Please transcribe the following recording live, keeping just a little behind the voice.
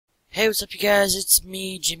Hey, what's up, you guys? It's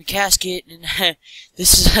me, Jimmy Casket, and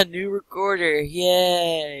this is a new recorder.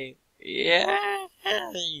 Yay!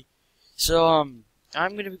 Yay! So, I'm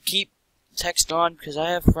gonna keep text on because I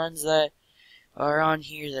have friends that are on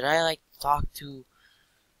here that I like to talk to,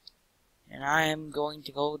 and I am going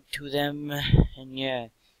to go to them, and yeah.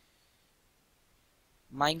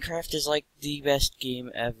 Minecraft is like the best game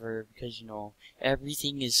ever because, you know,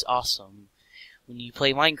 everything is awesome when you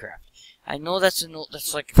play Minecraft. I know that's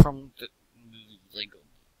like from the Lego.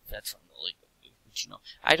 That's from the Lego movie, but you know,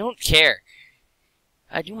 I don't care.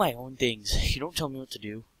 I do my own things. You don't tell me what to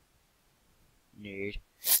do, nerd.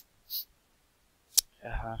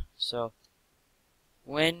 So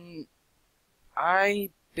when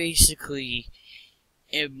I basically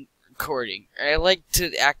am recording, I like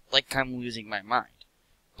to act like I'm losing my mind.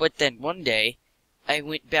 But then one day, I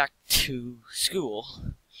went back to school.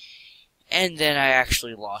 And then I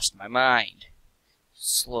actually lost my mind.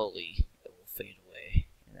 Slowly, it will fade away,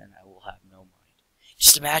 and then I will have no mind.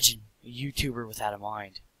 Just imagine a YouTuber without a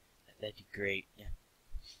mind. That'd be great. Yeah.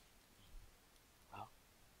 Wow.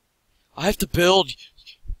 I have to build!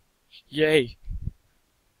 Yay.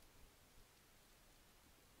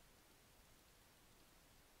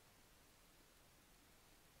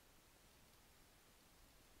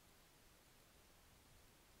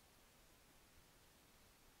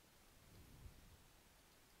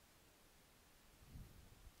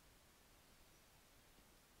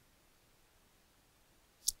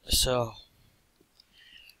 So,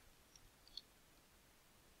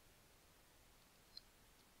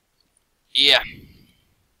 yeah.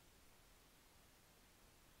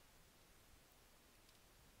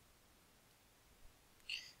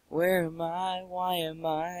 Where am I? Why am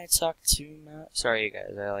I talking to my... Sorry, you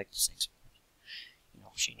guys, I like to sing so much. You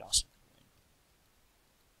know, Shane Dawson.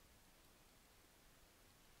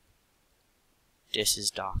 This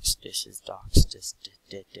is docs.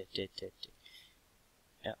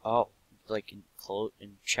 Oh, like,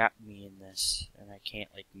 trap me in this, and I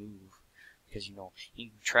can't, like, move. Because, you know,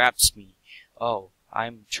 he traps me. Oh,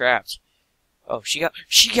 I'm trapped. Oh, she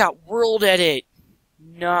got world edit!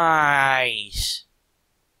 Nice!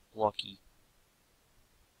 Lucky.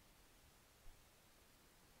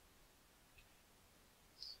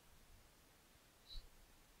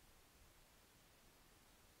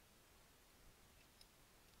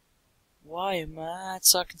 Why am I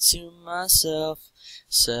talking to myself?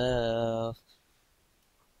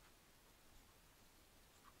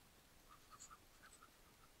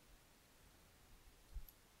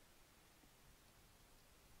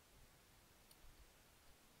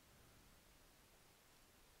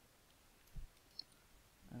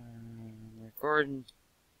 Recording.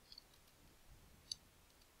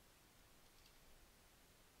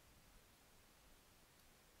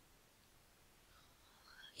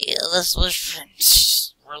 Yeah, this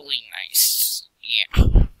was really nice.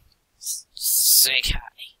 Yeah. Say hi.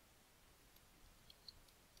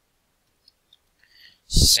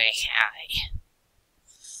 Say hi.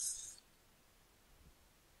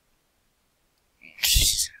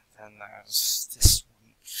 Then there's this one.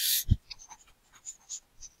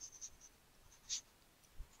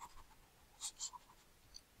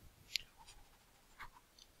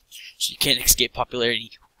 She can't escape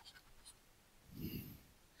popularity.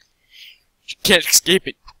 She can't escape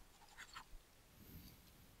it.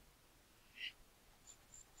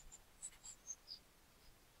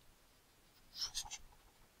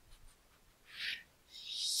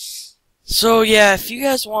 So yeah, if you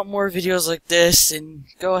guys want more videos like this, and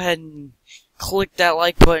go ahead and click that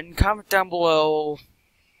like button, comment down below.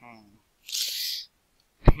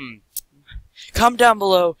 Comment down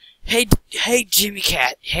below. Hey Jimmy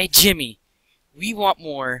Cat. Hey Jimmy. We want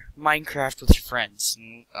more Minecraft with your friends.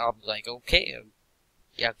 And I'll be like, okay,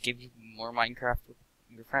 I'll give you more Minecraft with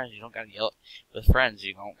your friends. You don't gotta yell with friends.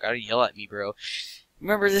 You don't gotta yell at me, bro.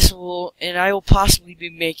 Remember, and I will possibly be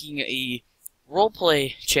making a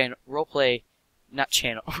roleplay channel. Not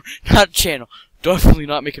channel. Definitely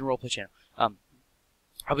not making a roleplay channel. I'll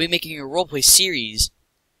be making a roleplay series.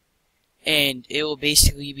 And it will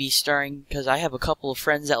basically be starring, because I have a couple of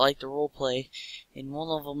friends that like to roleplay, and one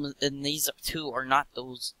of them, and these two are not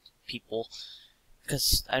those people,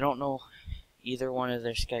 because I don't know either one of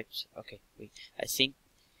their Skypes. Okay, wait, I think,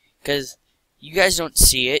 because you guys don't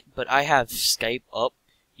see it, but I have Skype up.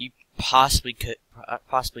 You possibly can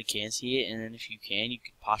see it, and then if you can, you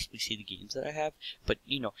could possibly see the games that I have, but,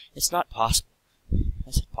 you know, it's not possible.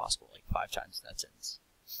 I said possible like 5 times in that sentence.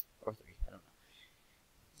 Or 3, I don't know.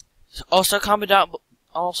 Also comment down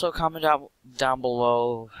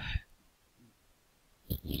below.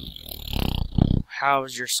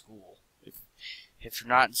 How's your school? If you're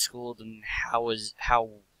not in school, then how is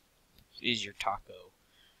your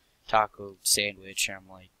taco sandwich? And I'm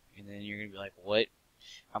like, and then you're gonna be like, what?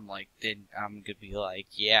 I'm like, then I'm gonna be like,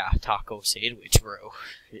 yeah, taco sandwich, bro.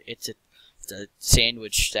 It's a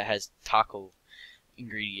sandwich that has taco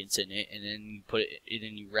ingredients in it, and then you put it, and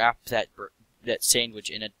then you wrap that sandwich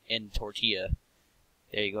in tortilla.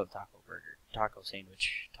 There you go, taco burger, taco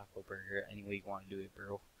sandwich, taco burger. Any way you want to do it,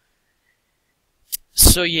 bro.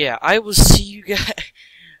 So yeah, I will see you guys.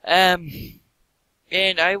 And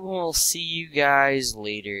I will see you guys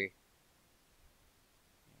later.